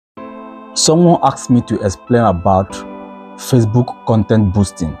Someone asked me to explain about Facebook content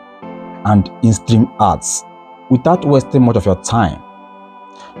boosting and in-stream ads without wasting much of your time.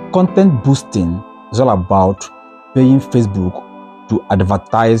 Content boosting is all about paying Facebook to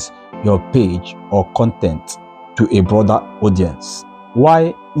advertise your page or content to a broader audience,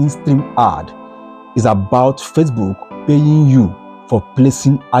 while in-stream ad is about Facebook paying you for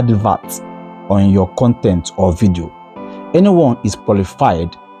placing adverts on your content or video. Anyone is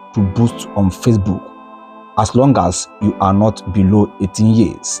qualified to boost on Facebook as long as you are not below 18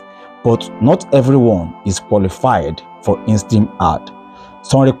 years, but not everyone is qualified for in-stream ad.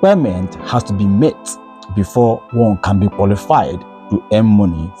 Some requirement has to be met before one can be qualified to earn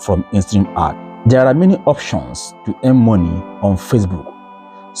money from in-stream ad. There are many options to earn money on Facebook,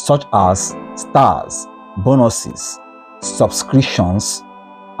 such as stars, bonuses, subscriptions,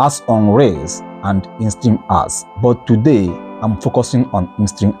 ads on Reels, and in-stream ads. But today, I'm focusing on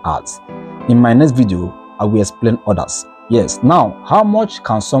in-stream ads. In my next video, I will explain others. Yes, now, how much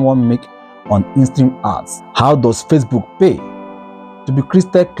can someone make on in-stream ads? How does Facebook pay? To be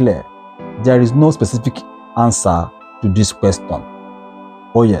crystal clear, there is no specific answer to this question.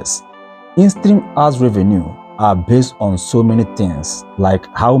 Oh yes, in-stream ads revenue are based on so many things, like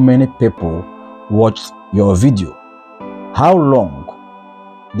how many people watch your video, how long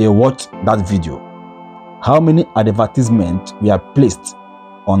they watch that video, how many advertisements were placed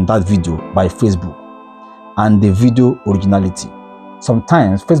on that video by Facebook, and the video originality.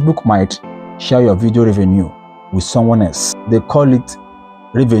 Sometimes Facebook might share your video revenue with someone else. They call it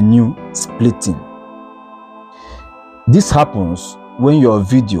revenue splitting. This happens when your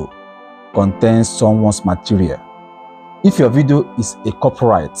video contains someone's material. If your video is a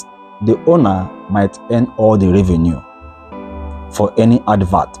copyright, the owner might earn all the revenue for any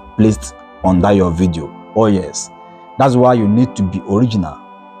advert placed under your video. Oh yes, that's why you need to be original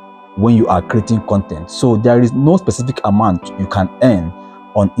when you are creating content. So there is no specific amount you can earn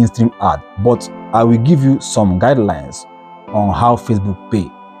on in-stream ad, but I will give you some guidelines on how Facebook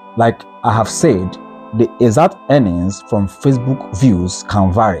pay. Like I have said, the exact earnings from Facebook views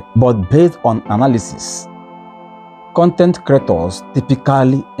can vary, but based on analysis, content creators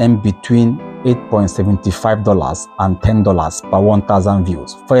typically earn between $8.75 and $10 per 1,000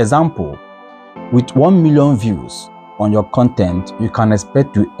 views. For example, with 1 million views on your content, you can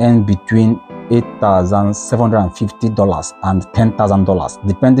expect to earn between $8,750 and $10,000,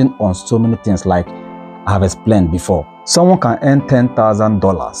 depending on so many things like I have explained before. Someone can earn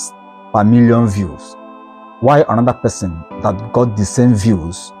 $10,000 per million views, while another person that got the same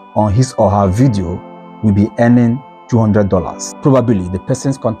views on his or her video will be earning $200. Probably the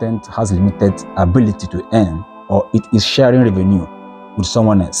person's content has limited ability to earn, or it is sharing revenue with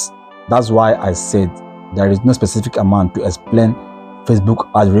someone else. That's why I said there is no specific amount to explain Facebook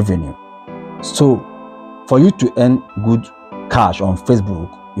ad revenue. So for you to earn good cash on Facebook,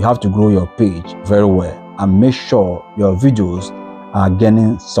 you have to grow your page very well and make sure your videos are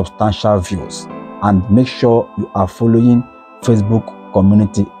gaining substantial views, and make sure you are following Facebook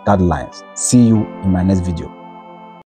community guidelines. See you in my next video.